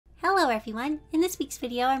Hello everyone! In this week's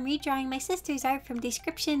video, I'm redrawing my sister's art from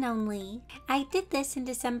description only. I did this in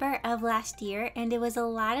December of last year and it was a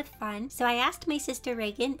lot of fun, so I asked my sister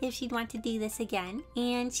Reagan if she'd want to do this again,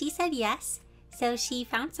 and she said yes. So she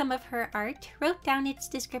found some of her art, wrote down its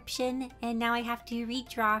description, and now I have to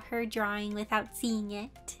redraw her drawing without seeing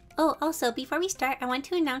it. Oh, also, before we start, I want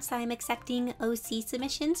to announce that I'm accepting OC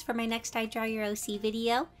submissions for my next I Draw Your OC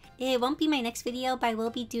video. It won't be my next video, but I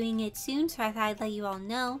will be doing it soon, so I thought I'd let you all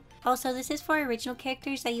know. Also, this is for original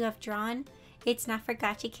characters that you have drawn. It's not for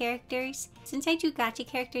gacha characters. Since I drew gacha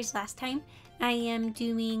characters last time, I am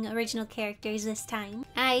doing original characters this time.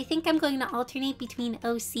 I think I'm going to alternate between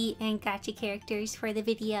OC and gacha characters for the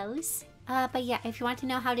videos. But yeah, if you want to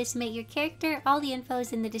know how to submit your character, all the info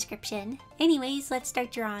is in the description. Anyways, let's start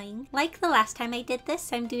drawing. Like the last time I did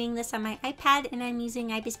this, I'm doing this on my iPad and I'm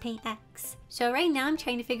using ibis Paint X. So right now I'm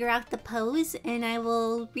trying to figure out the pose, and I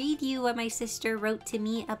will read you what my sister wrote to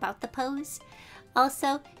me about the pose.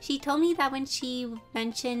 Also, she told me that when she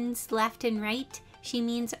mentions left and right, she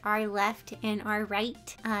means our left and our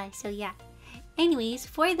right. So yeah. Anyways,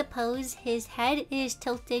 for the pose, his head is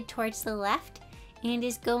tilted towards the left and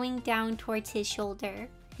is going down towards his shoulder.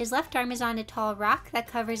 His left arm is on a tall rock that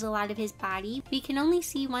covers a lot of his body. We can only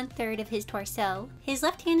see 1/3 of his torso. His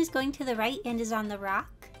left hand is going to the right and is on the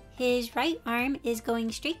rock. His right arm is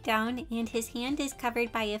going straight down and his hand is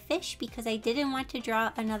covered by a fish because I didn't want to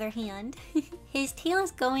draw another hand. His tail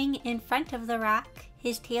is going in front of the rock.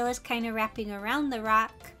 His tail is kind of wrapping around the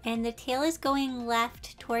rock, and the tail is going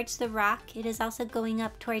left towards the rock. It is also going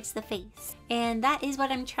up towards the face. And that is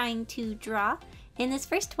what I'm trying to draw. In this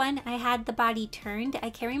first one, I had the body turned. I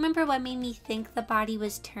can't remember what made me think the body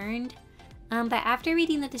was turned, but after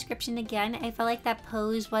reading the description again, I felt like that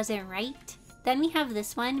pose wasn't right. Then we have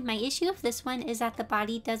this one. My issue of this one is that the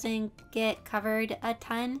body doesn't get covered a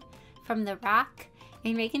ton from the rock.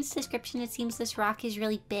 In Reagan's description, it seems this rock is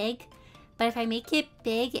really big, but if I make it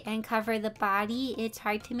big and cover the body, it's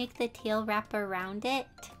hard to make the tail wrap around it.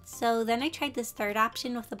 So then I tried this third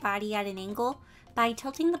option with the body at an angle. By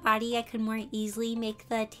tilting the body, I could more easily make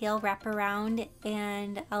the tail wrap around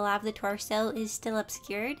and a lot of the torso is still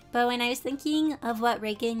obscured. But when I was thinking of what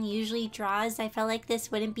Reagan usually draws, I felt like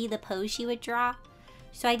this wouldn't be the pose she would draw.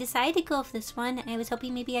 So I decided to go with this one. I was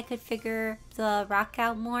hoping maybe I could figure the rock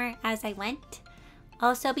out more as I went.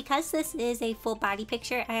 Also, because this is a full body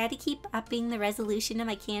picture, I had to keep upping the resolution of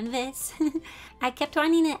my canvas. I kept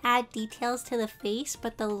wanting to add details to the face,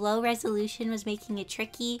 but the low resolution was making it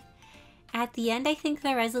tricky. At the end, I think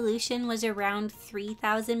the resolution was around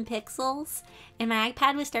 3,000 pixels, and my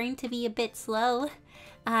iPad was starting to be a bit slow.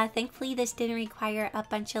 Thankfully, this didn't require a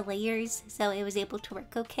bunch of layers, so it was able to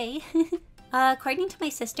work okay. According to my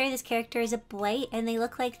sister, this character is a boy, and they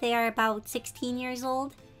look like they are about 16 years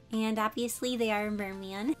old, and obviously they are a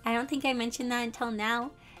merman. I don't think I mentioned that until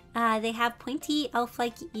now. They have pointy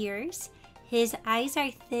elf-like ears. His eyes are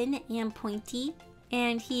thin and pointy,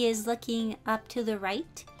 and he is looking up to the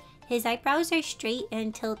right. His eyebrows are straight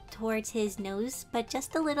and tilt towards his nose, but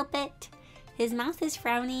just a little bit. His mouth is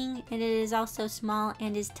frowning and it is also small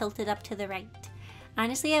and is tilted up to the right.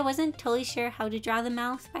 Honestly, I wasn't totally sure how to draw the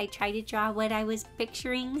mouth, but I tried to draw what I was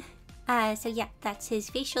picturing. So yeah, that's his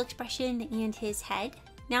facial expression and his head.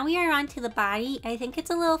 Now we are on to the body. I think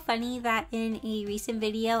it's a little funny that in a recent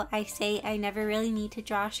video I say I never really need to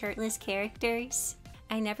draw shirtless characters.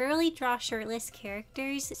 I never really draw shirtless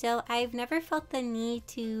characters, so I've never felt the need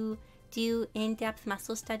to do in-depth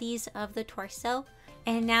muscle studies of the torso.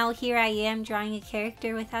 And now here I am drawing a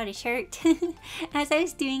character without a shirt. As I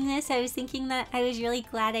was doing this, I was thinking that I was really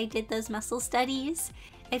glad I did those muscle studies.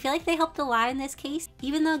 I feel like they helped a lot in this case,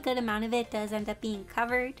 even though a good amount of it does end up being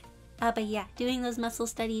covered. But yeah, doing those muscle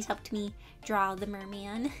studies helped me draw the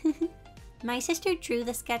merman. My sister drew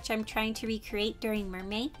the sketch I'm trying to recreate during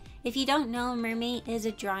Mermaid. If you don't know, Mermaid is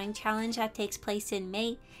a drawing challenge that takes place in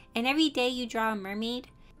May, and every day you draw a mermaid.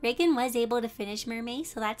 Reagan was able to finish Mermaid,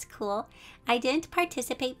 so that's cool. I didn't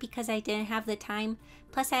participate because I didn't have the time,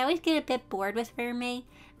 plus I always get a bit bored with Mermaid.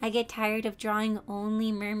 I get tired of drawing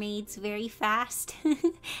only mermaids very fast.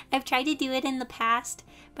 I've tried to do it in the past,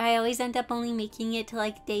 but I always end up only making it to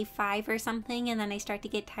like day 5 or something, and then I start to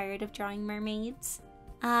get tired of drawing mermaids.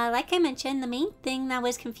 Like I mentioned, the main thing that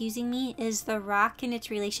was confusing me is the rock and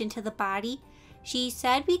its relation to the body. She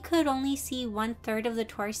said we could only see 1/3 of the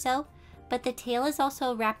torso, but the tail is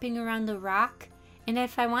also wrapping around the rock, and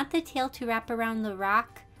if I want the tail to wrap around the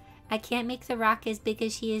rock, I can't make the rock as big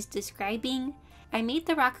as she is describing. I made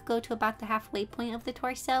the rock go to about the halfway point of the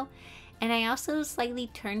torso, and I also slightly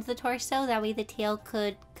turned the torso, that way the tail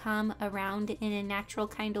could come around in a natural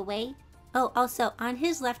kind of way. Oh, also on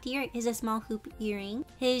his left ear is a small hoop earring.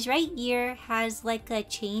 His right ear has like a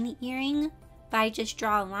chain earring, but I just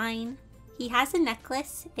draw a line. He has a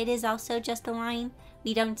necklace. It is also just a line.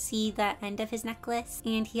 We don't see the end of his necklace.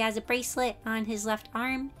 And he has a bracelet on his left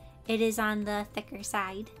arm. It is on the thicker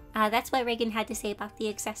side. That's what Reagan had to say about the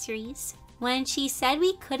accessories. When she said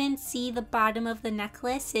we couldn't see the bottom of the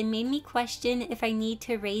necklace, it made me question if I need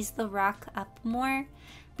to raise the rock up more,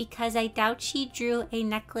 because I doubt she drew a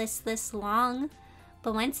necklace this long.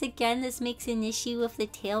 But once again, this makes an issue with the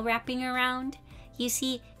tail wrapping around. You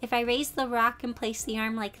see, if I raise the rock and place the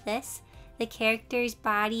arm like this, the character's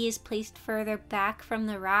body is placed further back from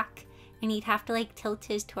the rock, and he'd have to like tilt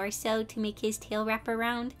his torso to make his tail wrap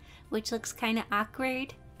around, which looks kind of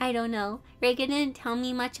awkward. I don't know. Reagan didn't tell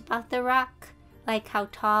me much about the rock, like how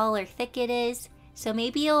tall or thick it is, so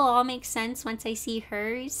maybe it'll all make sense once I see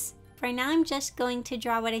hers. For now, I'm just going to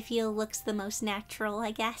draw what I feel looks the most natural, I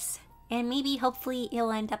guess. And maybe hopefully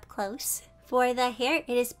it'll end up close. For the hair,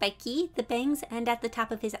 it is spiky. The bangs end at the top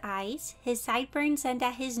of his eyes. His sideburns end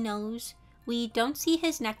at his nose. We don't see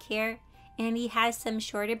his neck hair, and he has some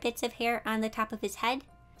shorter bits of hair on the top of his head.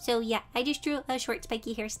 So yeah, I just drew a short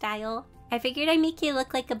spiky hairstyle. I figured I'd make it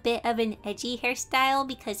look like a bit of an edgy hairstyle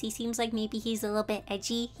because he seems like maybe he's a little bit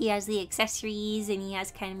edgy. He has the accessories and he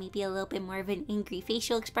has kind of maybe a little bit more of an angry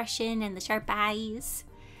facial expression and the sharp eyes.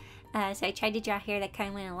 So I tried to draw hair that kind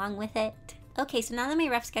of went along with it. Okay, so now that my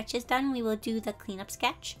rough sketch is done, we will do the cleanup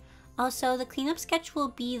sketch. Also, the cleanup sketch will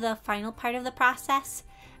be the final part of the process.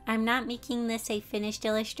 I'm not making this a finished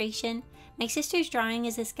illustration. My sister's drawing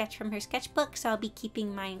is a sketch from her sketchbook, so I'll be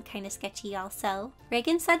keeping mine kind of sketchy also.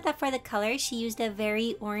 Reagan said that for the colors, she used a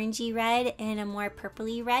very orangey red and a more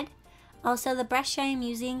purpley red. Also, the brush I am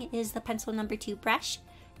using is the pencil number 2 brush.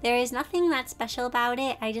 There is nothing that special about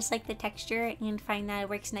it, I just like the texture and find that it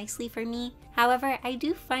works nicely for me. However, I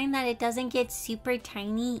do find that it doesn't get super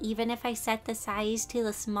tiny even if I set the size to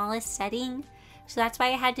the smallest setting. So that's why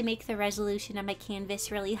I had to make the resolution of my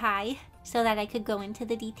canvas really high, so that I could go into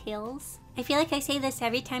the details. I feel like I say this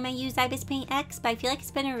every time I use Ibis Paint X, but I feel like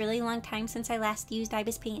it's been a really long time since I last used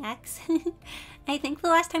Ibis Paint X. I think the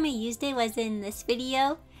last time I used it was in this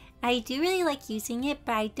video. I do really like using it,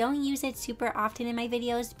 but I don't use it super often in my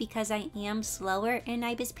videos because I am slower in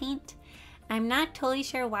Ibis Paint. I'm not totally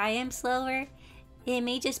sure why I'm slower. It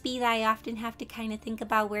may just be that I often have to kind of think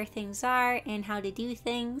about where things are and how to do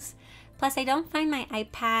things. Plus, I don't find my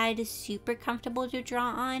iPad super comfortable to draw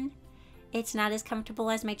on. It's not as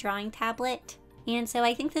comfortable as my drawing tablet, and so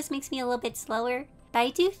I think this makes me a little bit slower. But I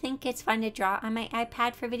do think it's fun to draw on my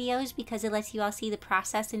iPad for videos because it lets you all see the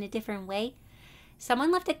process in a different way.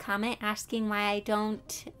 Someone left a comment asking why I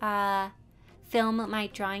don't film my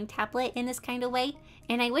drawing tablet in this kind of way,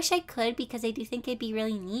 and I wish I could because I do think it'd be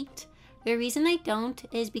really neat. The reason I don't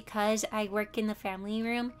is because I work in the family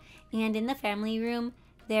room, and in the family room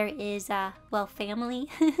there is, well, family.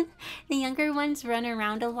 The younger ones run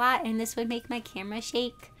around a lot and this would make my camera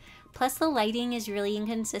shake. Plus the lighting is really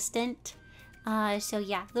inconsistent. So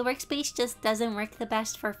yeah, the workspace just doesn't work the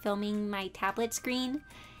best for filming my tablet screen.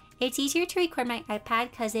 It's easier to record my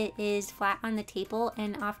iPad because it is flat on the table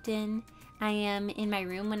and often I am in my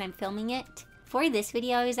room when I'm filming it. For this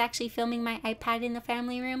video, I was actually filming my iPad in the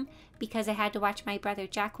family room because I had to watch my brother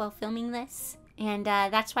Jack while filming this. And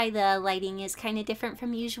that's why the lighting is kind of different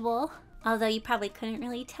from usual. Although you probably couldn't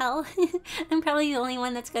really tell. I'm probably the only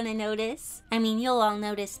one that's going to notice. I mean, you'll all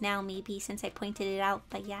notice now maybe since I pointed it out,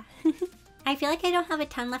 but yeah. I feel like I don't have a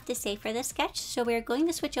ton left to say for this sketch, so we're going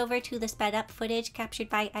to switch over to the sped up footage captured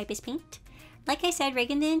by Ibis Paint. Like I said,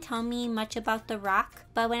 Reagan didn't tell me much about the rock,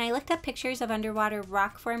 but when I looked up pictures of underwater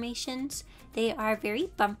rock formations, they are very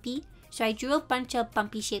bumpy. So I drew a bunch of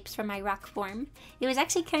bumpy shapes from my rock form. It was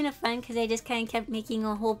actually kind of fun because I just kind of kept making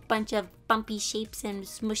a whole bunch of bumpy shapes and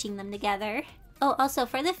smushing them together. Oh, also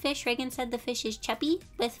for the fish, Reagan said the fish is chubby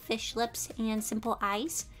with fish lips and simple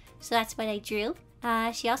eyes. So that's what I drew.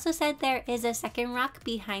 She also said there is a second rock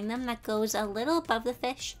behind them that goes a little above the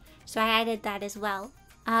fish. So I added that as well.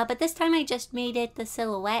 But this time I just made it the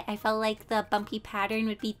silhouette. I felt like the bumpy pattern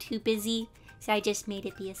would be too busy. So I just made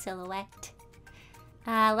it be a silhouette.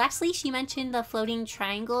 Lastly, she mentioned the floating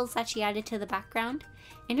triangles that she added to the background.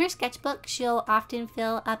 In her sketchbook, she'll often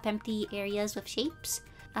fill up empty areas with shapes,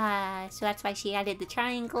 so that's why she added the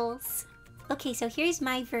triangles. Okay, so here's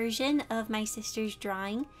my version of my sister's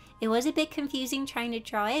drawing. It was a bit confusing trying to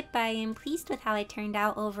draw it, but I am pleased with how it turned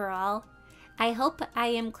out overall. I hope I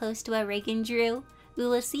am close to what Reagan drew. We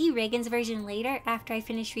will see Reagan's version later after I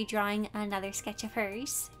finish redrawing another sketch of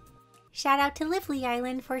hers. Shout out to Lively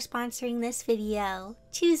Island for sponsoring this video.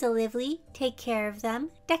 Choose a Lively, take care of them,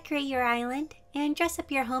 decorate your island, and dress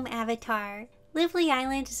up your home avatar. Lively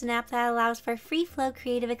Island is an app that allows for free flow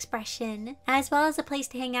creative expression, as well as a place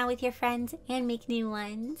to hang out with your friends and make new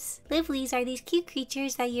ones. Livelies are these cute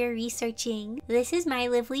creatures that you're researching. This is my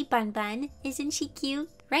Lively Bun Bun. Isn't she cute?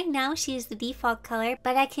 Right now she is the default color,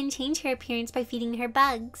 but I can change her appearance by feeding her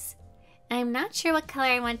bugs. I'm not sure what color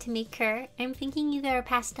I want to make her. I'm thinking either a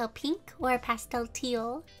pastel pink or a pastel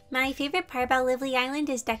teal. My favorite part about Lively Island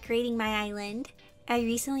is decorating my island. I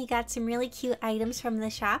recently got some really cute items from the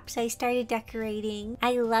shop, so I started decorating.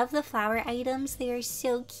 I love the flower items, they are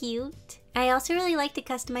so cute. I also really like to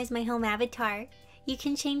customize my home avatar. You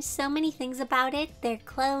can change so many things about it, their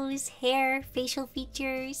clothes, hair, facial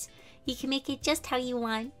features. You can make it just how you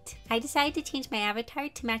want. I decided to change my avatar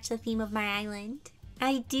to match the theme of my island.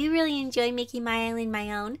 I do really enjoy making my island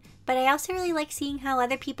my own, but I also really like seeing how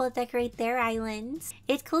other people decorate their islands.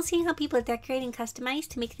 It's cool seeing how people decorate and customize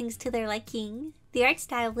to make things to their liking. The art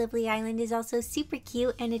style of Lively Island is also super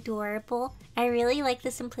cute and adorable. I really like the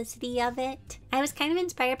simplicity of it. I was kind of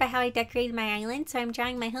inspired by how I decorated my island, so I'm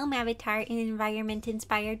drawing my home avatar in an environment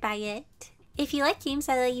inspired by it. If you like games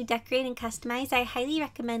that let you decorate and customize, I highly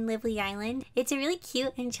recommend Lively Island. It's a really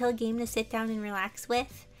cute and chill game to sit down and relax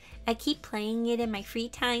with. I keep playing it in my free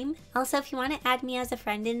time. Also, if you want to add me as a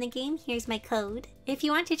friend in the game, here's my code. If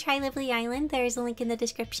you want to try Lively Island, there is a link in the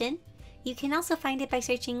description. You can also find it by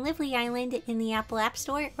searching Lively Island in the Apple App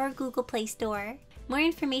Store or Google Play Store. More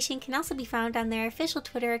information can also be found on their official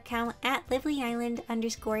Twitter account at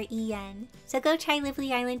livelyisland_en. So go try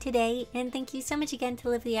Lively Island today, and thank you so much again to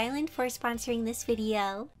Lively Island for sponsoring this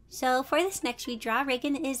video. So for this next redraw,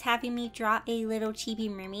 Reagan is having me draw a little chibi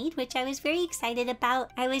mermaid, which I was very excited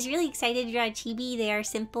about. I was really excited to draw a chibi. They are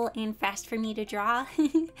simple and fast for me to draw.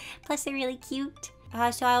 Plus they're really cute.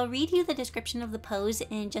 So I'll read you the description of the pose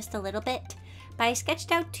in just a little bit. But I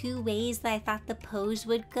sketched out two ways that I thought the pose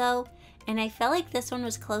would go, and I felt like this one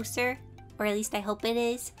was closer, or at least I hope it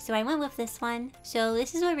is. So I went with this one. So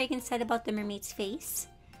this is what Reagan said about the mermaid's face.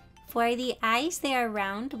 For the eyes, they are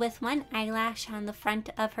round with one eyelash on the front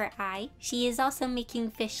of her eye. She is also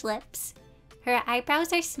making fish lips. Her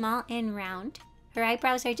eyebrows are small and round. Her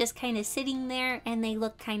eyebrows are just kind of sitting there and they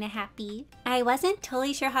look kind of happy. I wasn't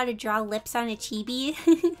totally sure how to draw lips on a chibi.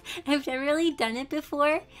 I've never really done it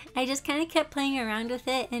before. I just kind of kept playing around with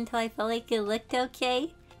it until I felt like it looked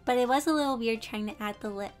okay. But it was a little weird trying to add the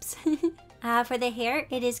lips. For the hair,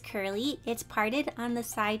 it is curly. It's parted on the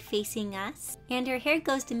side facing us, and her hair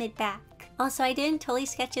goes to mid-back. Also, I didn't totally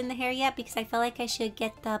sketch in the hair yet because I felt like I should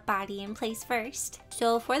get the body in place first.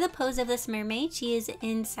 So for the pose of this mermaid, she is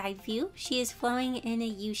in side view. She is flowing in a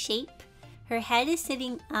U shape. Her head is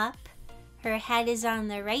sitting up. Her head is on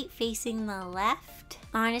the right facing the left.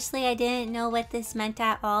 Honestly, I didn't know what this meant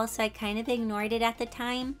at all, so I kind of ignored it at the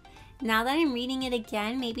time. Now that I'm reading it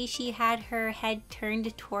again, maybe she had her head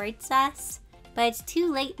turned towards us. But it's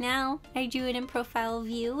too late now. I drew it in profile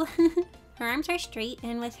view. Her arms are straight,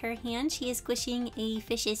 and with her hand, she is squishing a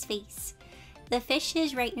fish's face. The fish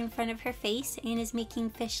is right in front of her face and is making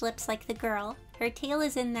fish lips like the girl. Her tail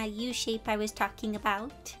is in that U shape I was talking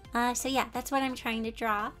about. So yeah, that's what I'm trying to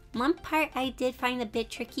draw. One part I did find a bit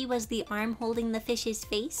tricky was the arm holding the fish's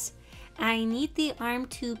face. I need the arm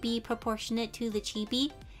to be proportionate to the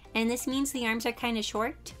chibi, and this means the arms are kind of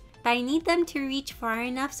short. But I need them to reach far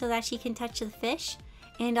enough so that she can touch the fish,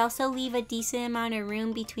 and also leave a decent amount of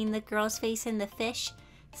room between the girl's face and the fish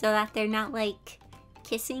so that they're not like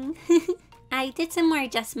kissing. I did some more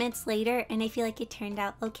adjustments later and I feel like it turned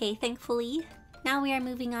out okay, thankfully. Now we are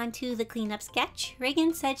moving on to the cleanup sketch.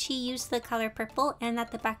 Reagan said she used the color purple and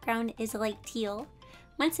that the background is light teal.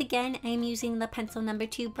 Once again, I'm using the pencil number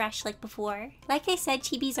 2 brush like before. Like I said,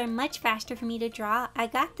 chibis are much faster for me to draw. I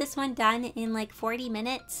got this one done in like 40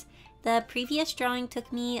 minutes. The previous drawing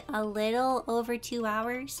took me a little over 2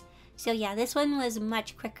 hours. So yeah, this one was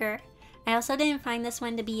much quicker. I also didn't find this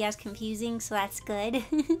one to be as confusing, so that's good.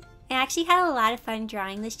 I actually had a lot of fun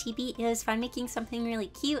drawing this chibi. It was fun making something really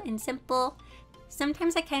cute and simple.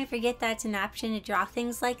 Sometimes I kind of forget that it's an option to draw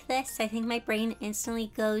things like this. I think my brain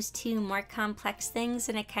instantly goes to more complex things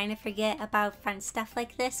and I kind of forget about fun stuff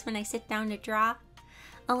like this when I sit down to draw.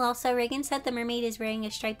 Also, Reagan said the mermaid is wearing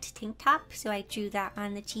a striped tank top, so I drew that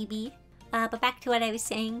on the chibi. But back to what I was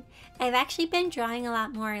saying, I've actually been drawing a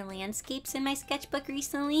lot more landscapes in my sketchbook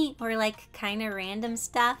recently, or like kind of random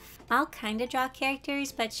stuff. I'll kind of draw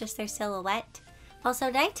characters, but it's just their silhouette. Also,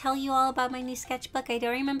 did I tell you all about my new sketchbook? I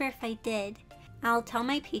don't remember if I did. I'll tell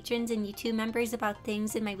my patrons and YouTube members about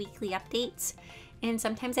things in my weekly updates, and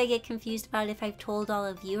sometimes I get confused about if I've told all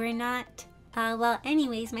of you or not. Well,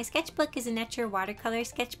 anyways, my sketchbook is a Nature watercolor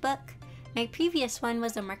sketchbook. My previous one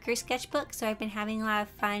was a marker sketchbook, so I've been having a lot of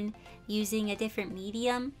fun using a different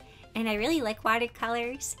medium, and I really like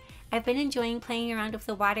watercolors. I've been enjoying playing around with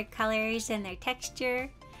the watercolors and their texture.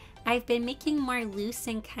 I've been making more loose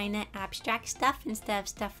and kind of abstract stuff instead of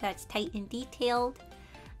stuff that's tight and detailed.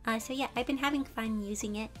 So yeah, I've been having fun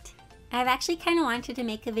using it. I've actually kind of wanted to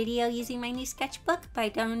make a video using my new sketchbook, but I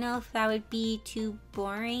don't know if that would be too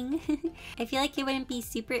boring. I feel like it wouldn't be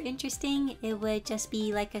super interesting. It would just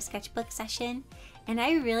be like a sketchbook session. And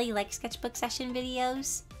I really like sketchbook session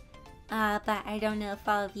videos, but I don't know if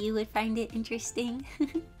all of you would find it interesting.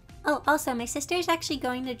 Oh, also, my sister is actually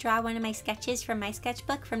going to draw one of my sketches from my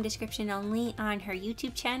sketchbook from description only on her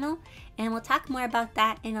YouTube channel, and we'll talk more about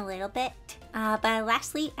that in a little bit. But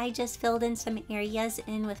lastly, I just filled in some areas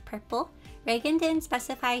in with purple. Reagan didn't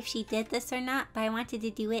specify if she did this or not, but I wanted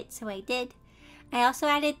to do it, so I did. I also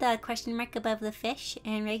added the question mark above the fish,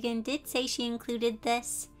 and Reagan did say she included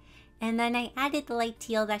this. And then I added the light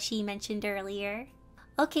teal that she mentioned earlier.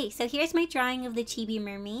 Okay, so here's my drawing of the chibi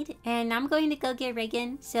mermaid, and I'm going to go get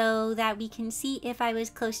Reagan so that we can see if I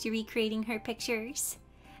was close to recreating her pictures.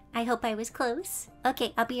 I hope I was close.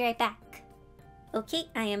 Okay, I'll be right back. Okay,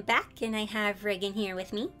 I am back, and I have Reagan here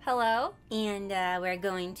with me. Hello. And we're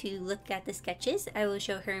going to look at the sketches. I will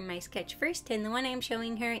show her my sketch first, and the one I'm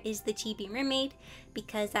showing her is the chibi mermaid,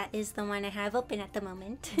 because that is the one I have open at the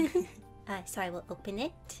moment. So I will open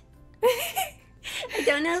it. I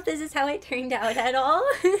don't know if this is how it turned out at all.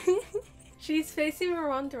 She's facing the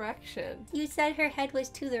wrong direction. You said her head was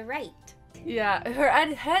to the right. Yeah, her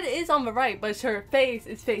head is on the right, but her face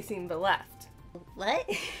is facing the left. What?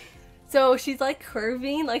 So she's like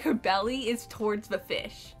curving, like her belly is towards the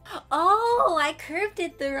fish. Oh, I curved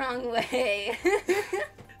it the wrong way.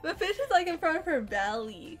 The fish is like in front of her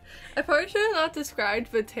belly. I probably should have not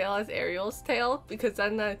described the tail as Ariel's tail, because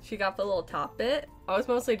then she got the little top bit. I was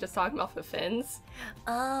mostly just talking about the fins.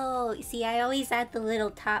 Oh, see, I always add the little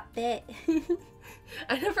top bit.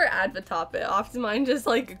 I never add the top bit. Often mine just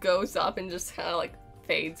like goes up and just kind of like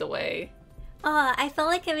fades away. Oh, I felt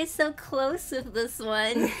like I was so close with this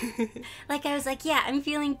one. Like I was like, yeah, I'm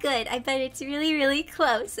feeling good. I bet it's really, really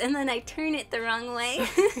close. And then I turn it the wrong way.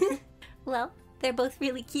 Well, they're both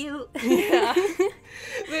really cute. Yeah.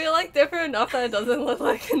 They're like different enough that it doesn't look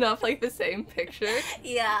like the same picture.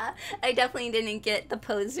 Yeah, I definitely didn't get the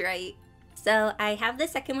pose right. So I have the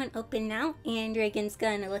second one open now, and Reagan's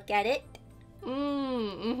gonna look at it.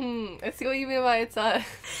 I see what you mean by it's Am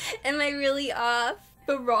I really off?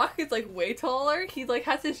 The rock is like way taller. He like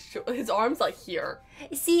has his arms like here.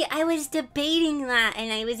 See, I was debating that,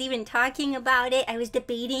 and I was even talking about it. I was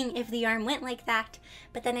debating if the arm went like that,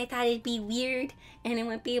 but then I thought it'd be weird, and it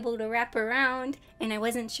wouldn't be able to wrap around, and I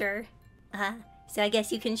wasn't sure. So I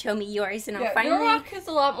guess you can show me yours, and I'll finally... Your rock is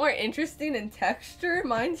a lot more interesting in texture.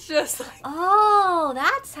 Mine's just like... Oh,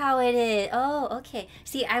 that's how it is. Oh, okay.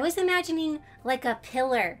 See, I was imagining like a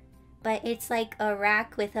pillar, but it's like a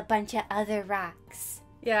rock with a bunch of other rocks.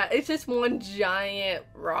 Yeah, it's just one giant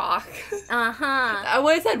rock. Uh-huh. I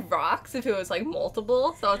would have said rocks if it was like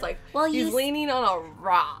multiple, so I was like, well, he's leaning on a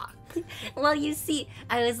rock. Well, you see,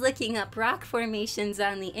 I was looking up rock formations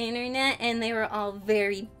on the internet, and they were all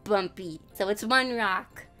very bumpy. So it's one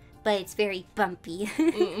rock, but it's very bumpy.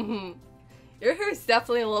 Your hair is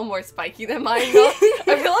definitely a little more spiky than mine, though.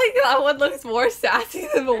 I feel like that one looks more sassy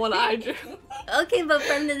than the one I drew. Okay, but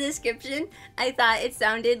from the description, I thought it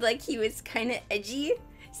sounded like he was kind of edgy.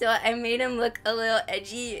 So I made him look a little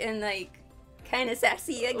edgy and like kind of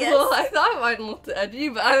sassy, I guess. Well, I thought mine looked edgy,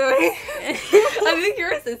 but I think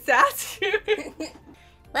yours is sassy.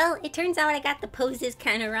 Well, it turns out I got the poses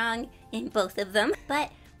kind of wrong in both of them,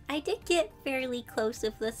 but I did get fairly close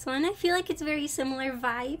with this one. I feel like it's very similar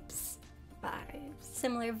vibes.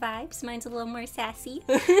 Similar vibes. Mine's a little more sassy.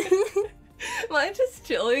 Mine's just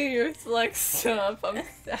chilly. Yours like stuff. I'm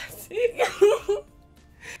sassy.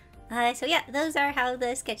 So yeah, those are how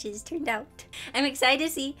the sketches turned out. I'm excited to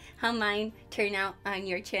see how mine turn out on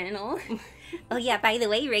your channel. Oh yeah, by the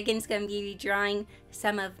way, Reagan's going to be redrawing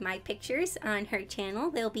some of my pictures on her channel.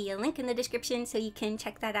 There'll be a link in the description so you can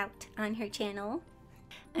check that out on her channel.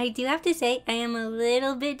 I do have to say, I am a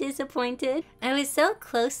little bit disappointed. I was so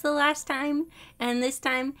close the last time, and this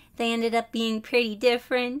time they ended up being pretty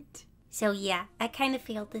different. So yeah, I kind of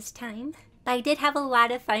failed this time. But I did have a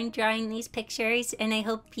lot of fun drawing these pictures, and I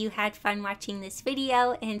hope you had fun watching this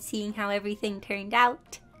video and seeing how everything turned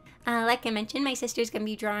out. Like I mentioned, my sister's going to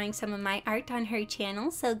be drawing some of my art on her channel,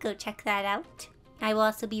 so go check that out. I will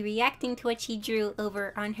also be reacting to what she drew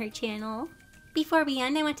over on her channel. Before we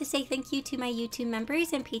end, I want to say thank you to my YouTube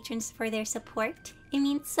members and patrons for their support. It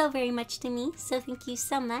means so very much to me, so thank you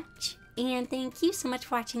so much. And thank you so much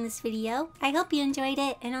for watching this video. I hope you enjoyed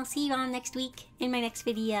it, and I'll see you all next week in my next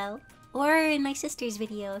video. Or in my sister's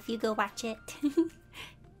video if you go watch it.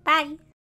 Bye!